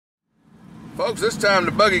Folks, this time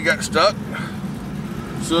the buggy got stuck.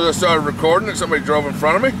 As soon as I started recording it, somebody drove in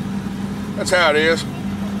front of me. That's how it is.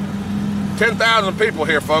 10,000 people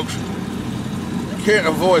here, folks. Can't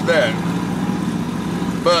avoid that.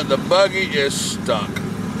 But the buggy is stuck.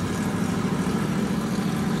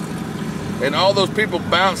 And all those people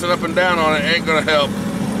bouncing up and down on it ain't gonna help.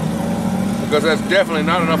 Because that's definitely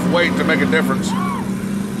not enough weight to make a difference.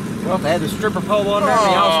 Well, if they had the stripper pole on there and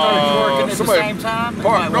they all started working at the same time, it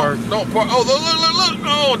might work. Don't park. Oh, look.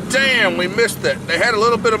 Oh, damn, we missed that. They had a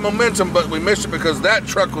little bit of momentum, but we missed it because that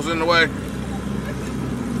truck was in the way.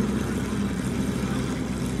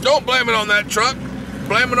 Don't blame it on that truck.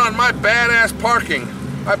 Blame it on my badass parking.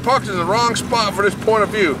 I parked in the wrong spot for this point of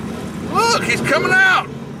view. Look, he's coming out.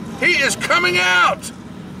 He is coming out.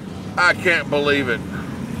 I can't believe it.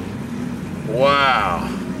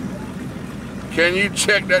 Wow. Can you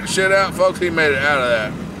check that shit out, folks? He made it out of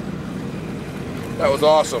that. That was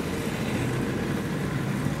awesome.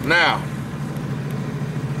 Now,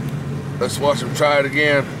 let's watch him try it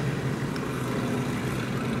again.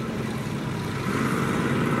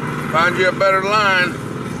 Find you a better line.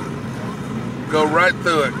 Go right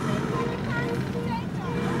through it.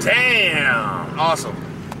 Damn! Awesome.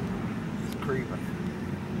 It's creeping.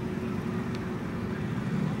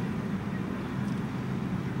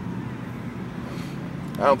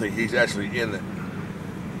 I don't think he's actually in it.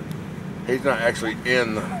 He's not actually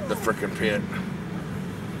in the frickin' pit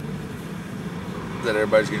that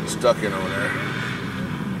everybody's getting stuck in over there.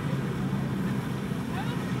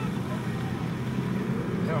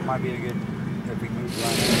 That one might be a good if we move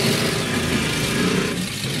right.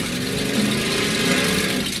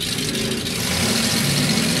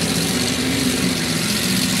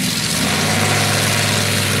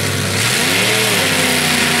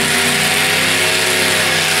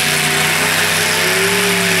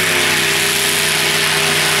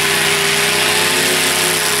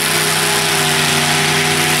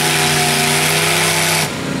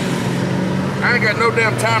 I ain't got no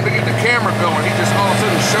damn time to get the camera going. He just all of a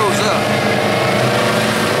sudden shows up.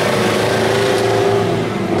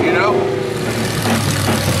 You know?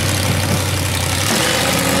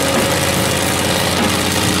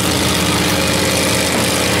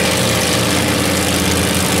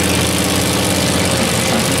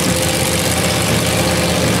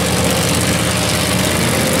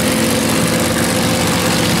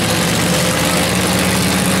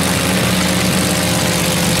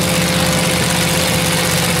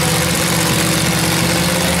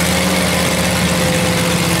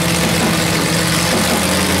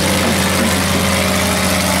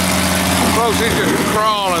 Folks, he's just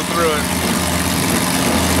crawling through it.